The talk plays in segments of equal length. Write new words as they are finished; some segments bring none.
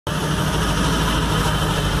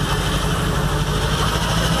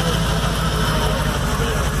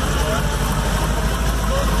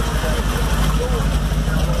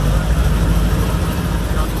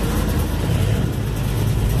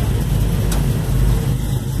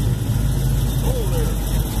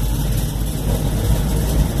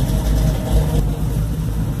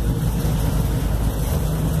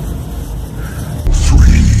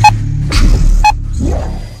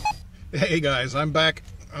guys, I'm back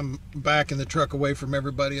in the truck away from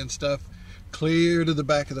everybody and stuff, clear to the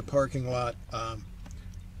back of the parking lot.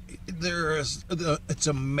 It's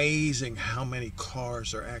amazing how many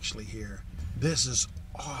cars are actually here. This is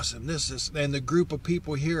awesome. And the group of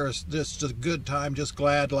people here is just a good time, just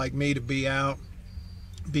glad like me to be out,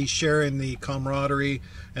 be sharing the camaraderie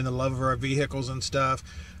and the love of our vehicles and stuff.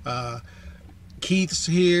 Keith's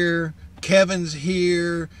here, Kevin's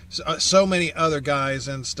here, so many other guys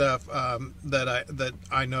and stuff that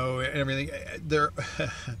I know and everything.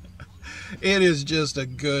 It is just a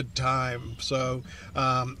good time. So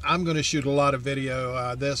I'm going to shoot a lot of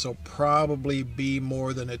video. This will probably be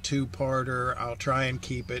more than a two-parter. I'll try and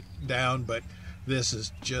keep it down, but this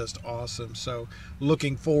is just awesome. So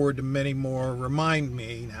looking forward to many more. Remind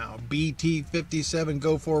me now,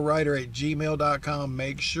 bt57go4rider@gmail.com.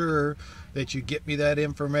 Make sure that you get me that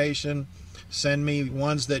information. Send me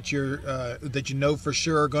ones that that you know for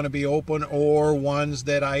sure are going to be open, or ones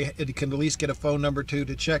that I can at least get a phone number to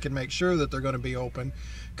check and make sure that they're going to be open,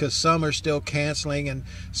 because some are still canceling, and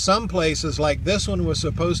some places like this one was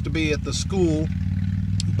supposed to be at the school,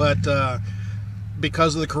 but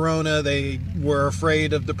because of the corona they were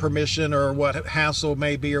afraid of the permission or what hassle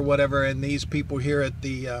may be or whatever, and these people here at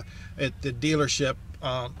the dealership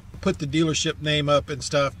put the dealership name up and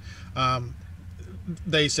stuff.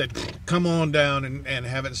 They said come on down and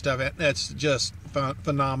have it and stuff. That's just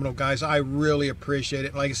phenomenal, guys. I really appreciate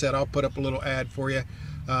it. Like I said, I'll put up a little ad for you,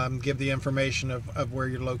 give the information of where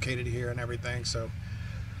you're located here and everything. So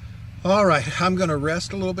all right, I'm gonna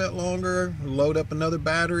rest a little bit longer, load up another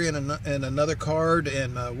battery and another card,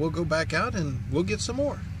 and we'll go back out and we'll get some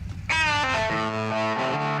more.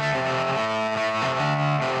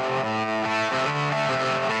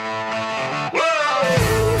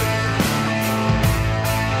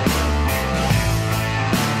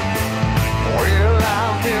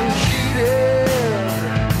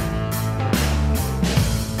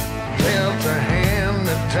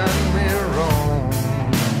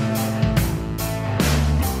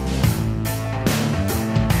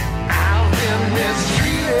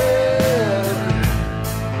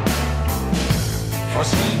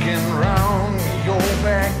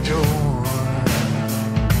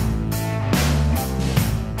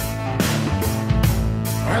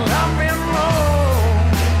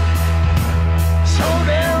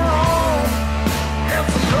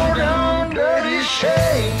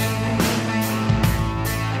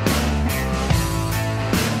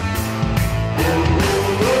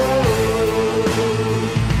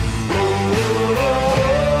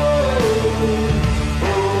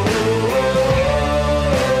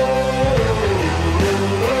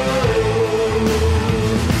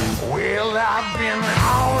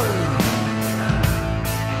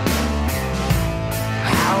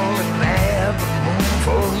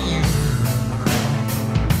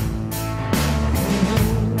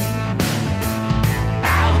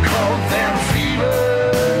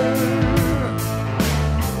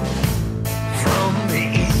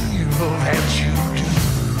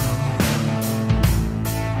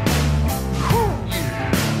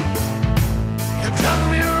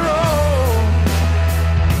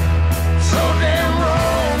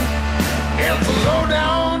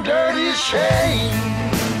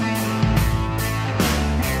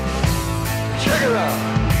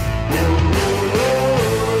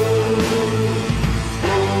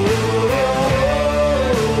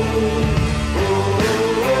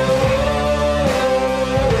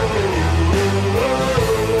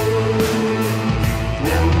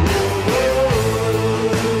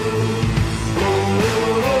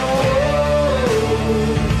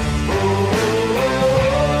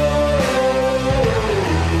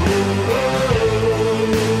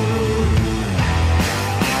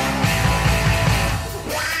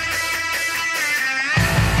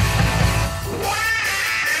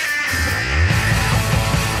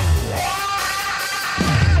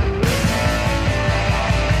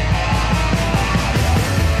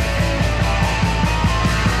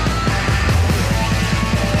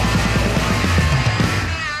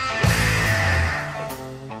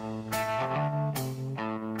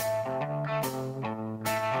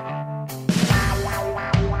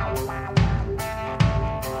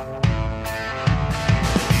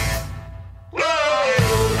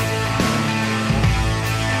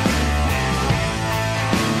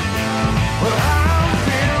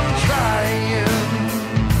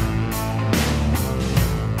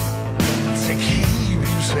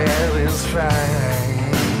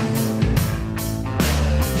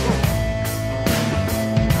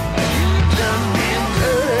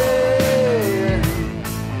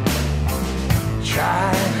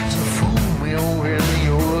 Try to fool me with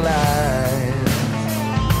your lies.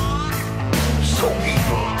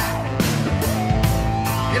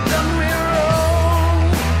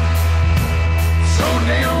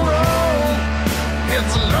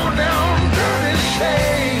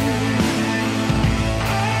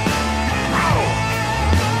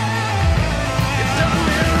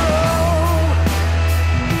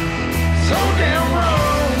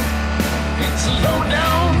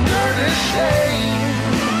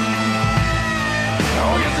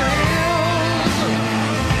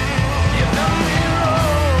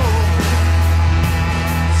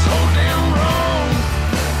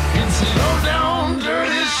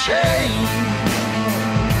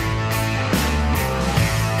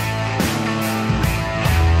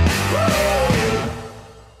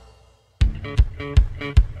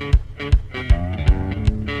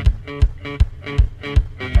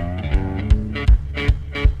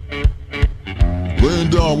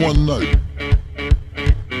 one night,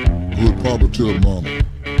 good papa tell mama,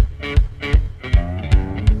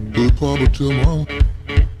 good papa tell mama,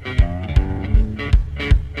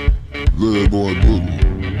 little boy boogie.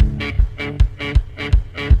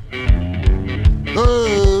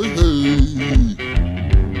 Hey, hey,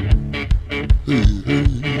 hey, hey.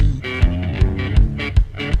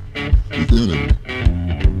 The enemy,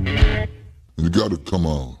 and it got to come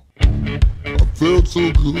out. I felt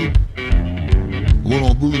so good. Went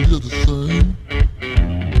on boogie just the same.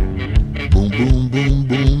 Boom, boom, boom,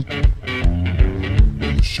 boom.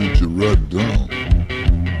 Gonna shoot you right down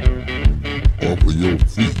off of your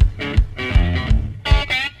feet.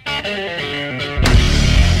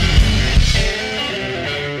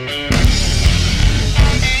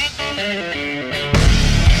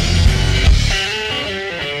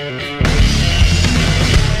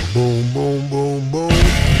 Boom, boom, boom, boom.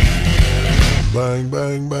 Bang,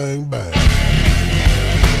 bang, bang, bang.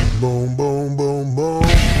 Boom, boom, boom, boom.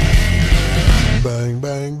 Bang,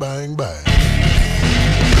 bang, bang, bang.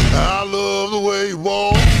 I love the way you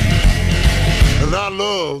walk, and I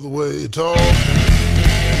love the way you talk.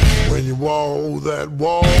 When you walk that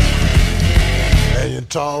walk, and you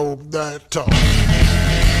talk that talk,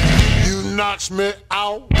 you knocks me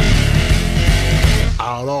out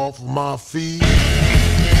off of my feet.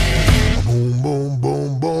 Boom, boom,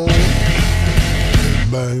 boom, boom.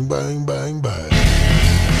 Bang, bang, bang, bang.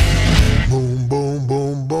 Boom, boom,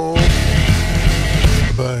 boom, boom.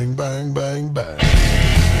 Bang, bang, bang, bang.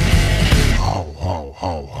 How, how,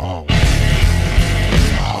 how, how.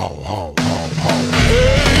 How, how, how, how.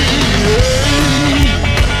 Hey, hey.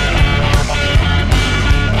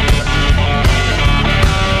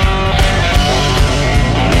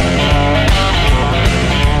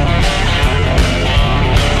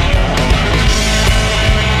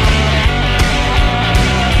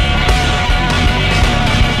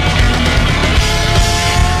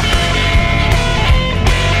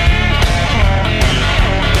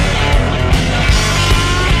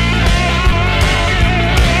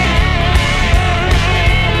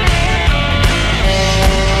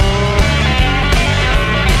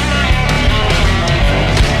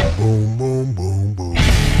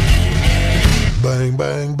 Bang,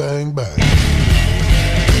 bang, bang, bang.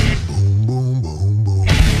 Boom, boom, boom, boom.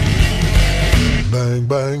 Bang,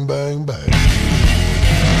 bang, bang, bang.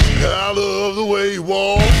 I love the way you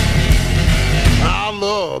walk. I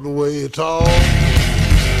love the way you talk.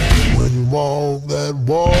 When you walk that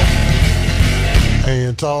walk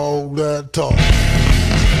and talk that talk,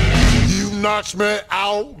 you knocks me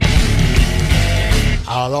out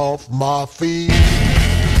off my feet.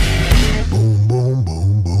 Boom, boom,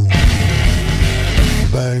 boom, boom.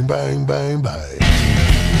 Bang, bang, bang, bang.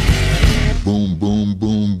 Boom, boom,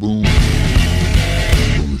 boom, boom.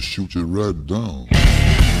 Gonna shoot you right down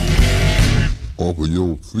off of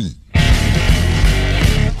your feet.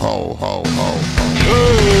 How, how, how, how.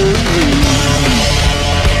 Hey, hey.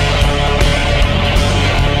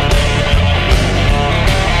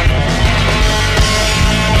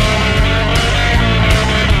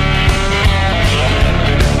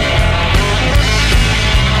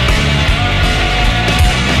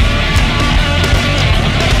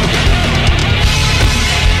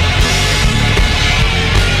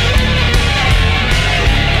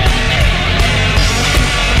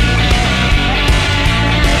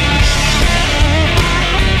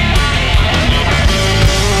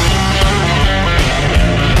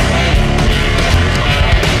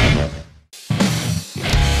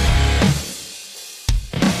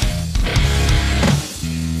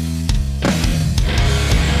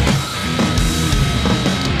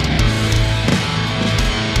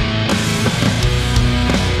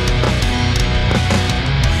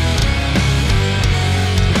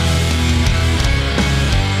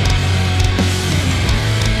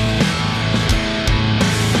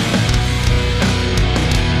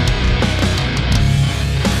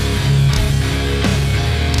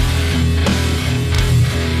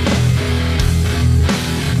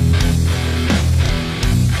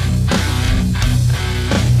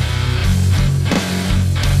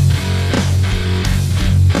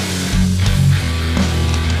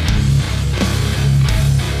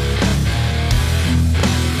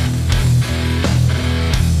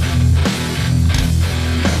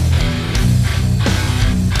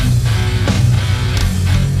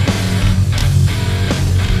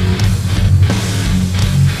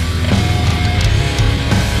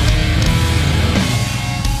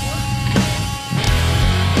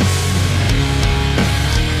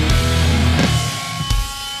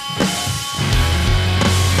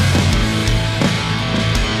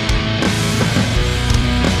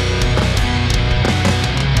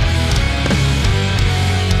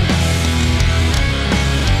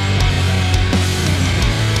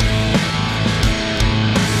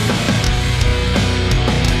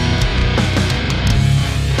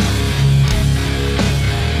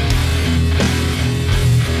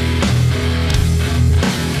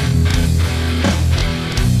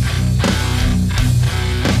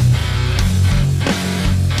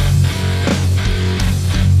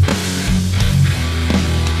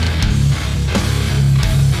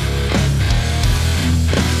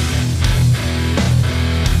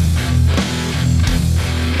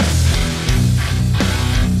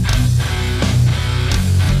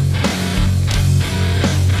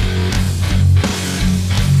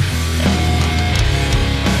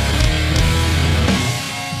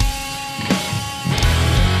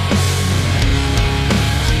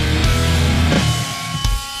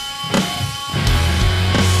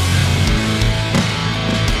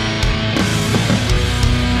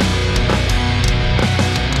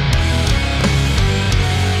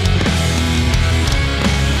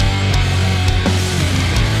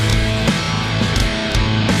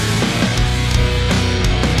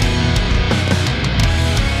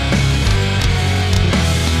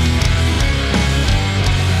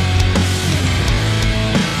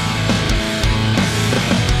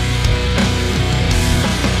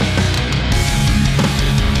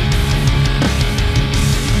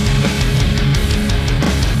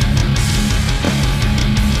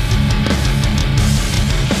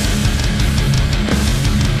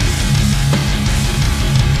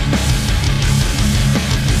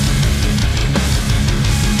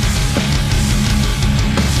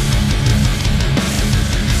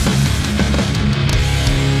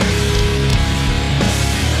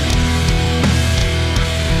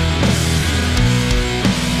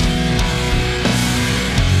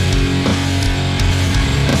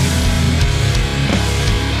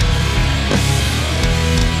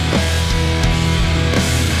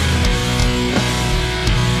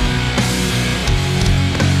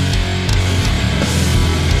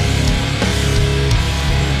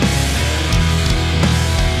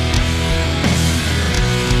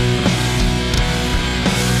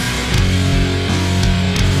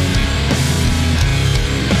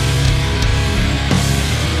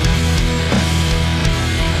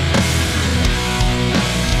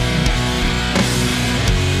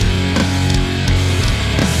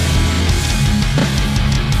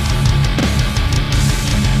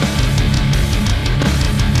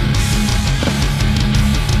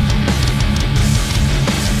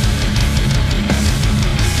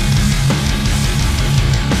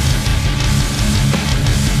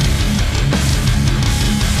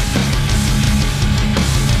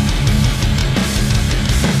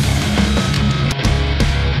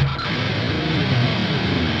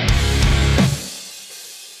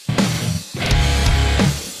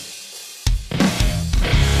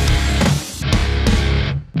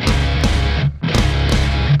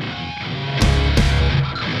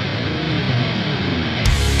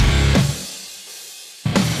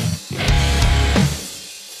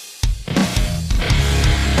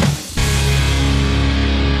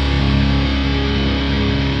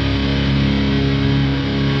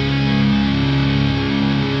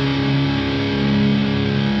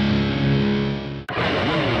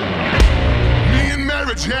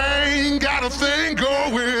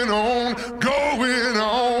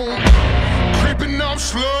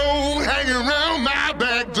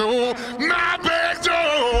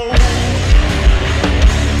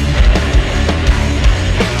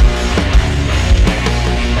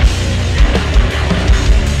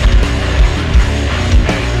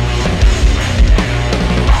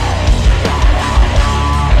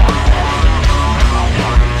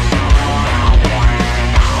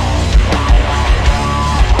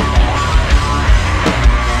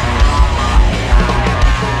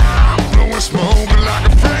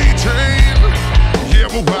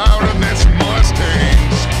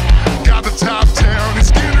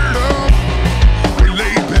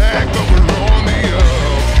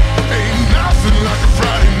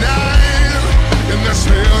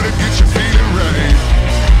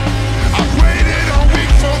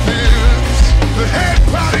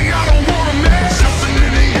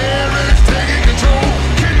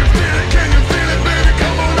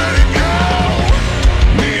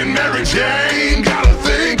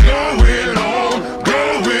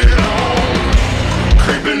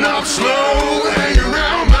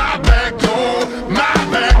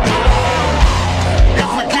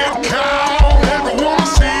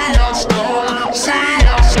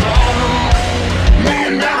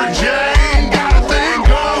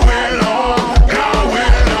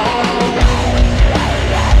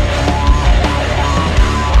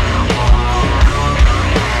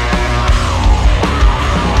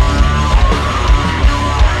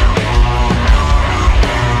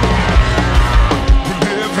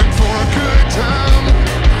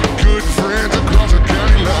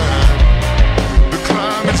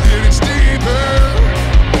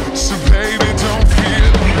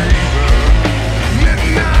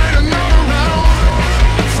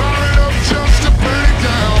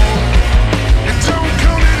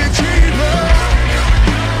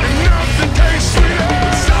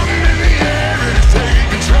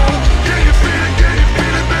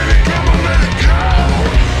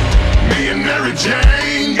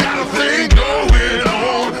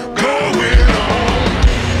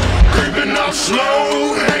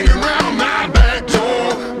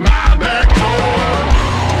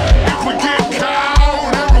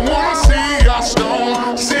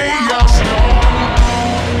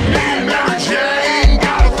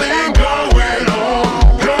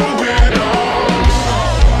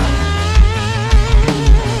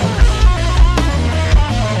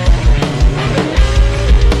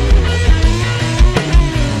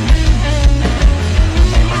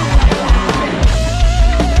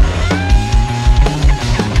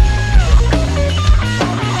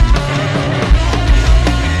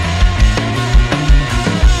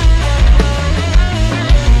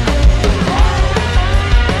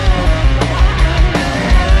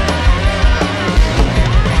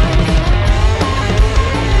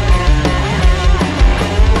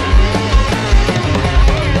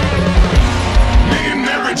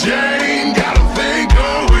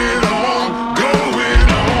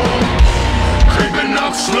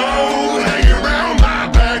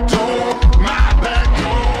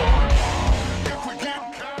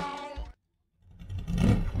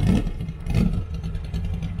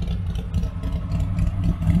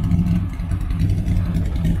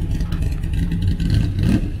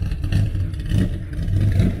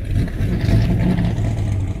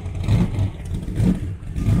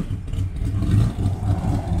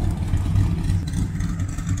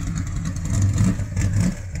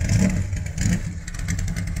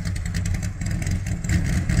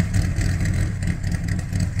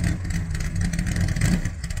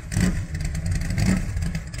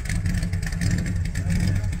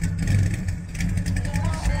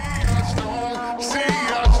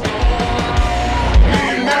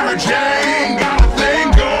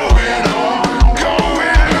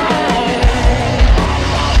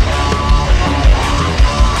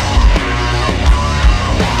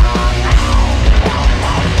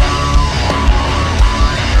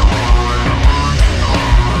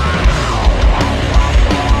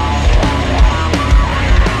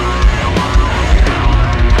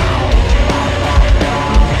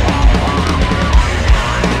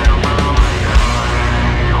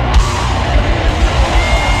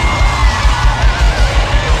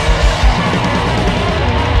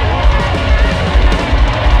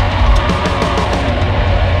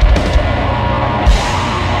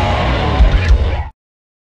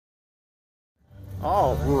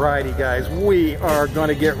 Alrighty guys, we are going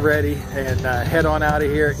to get ready and head on out of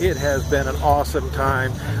here. It has been an awesome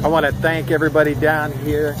time. I want to thank everybody down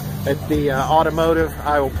here at the automotive.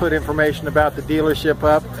 I will put information about the dealership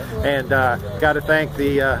up, and got to thank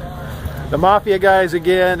the Mafia guys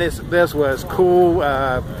again. This was cool.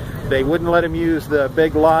 They wouldn't let him use the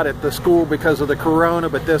big lot at the school because of the corona,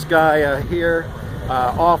 but this guy here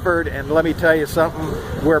offered, and let me tell you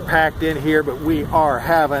something, we're packed in here, but we are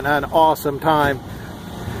having an awesome time.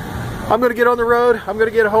 I'm going to get on the road. I'm going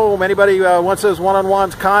to get home. Anybody wants those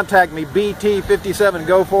one-on-ones, contact me,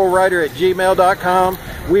 bt57go4writer@gmail.com.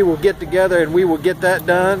 We will get together and we will get that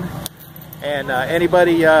done. And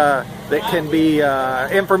anybody that can be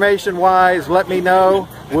information-wise, let me know.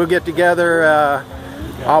 We'll get together.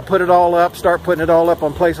 I'll put it all up, start putting it all up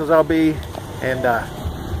on places I'll be. And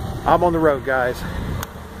I'm on the road, guys.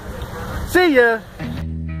 See ya!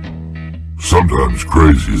 Sometimes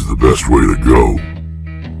crazy is the best way to go.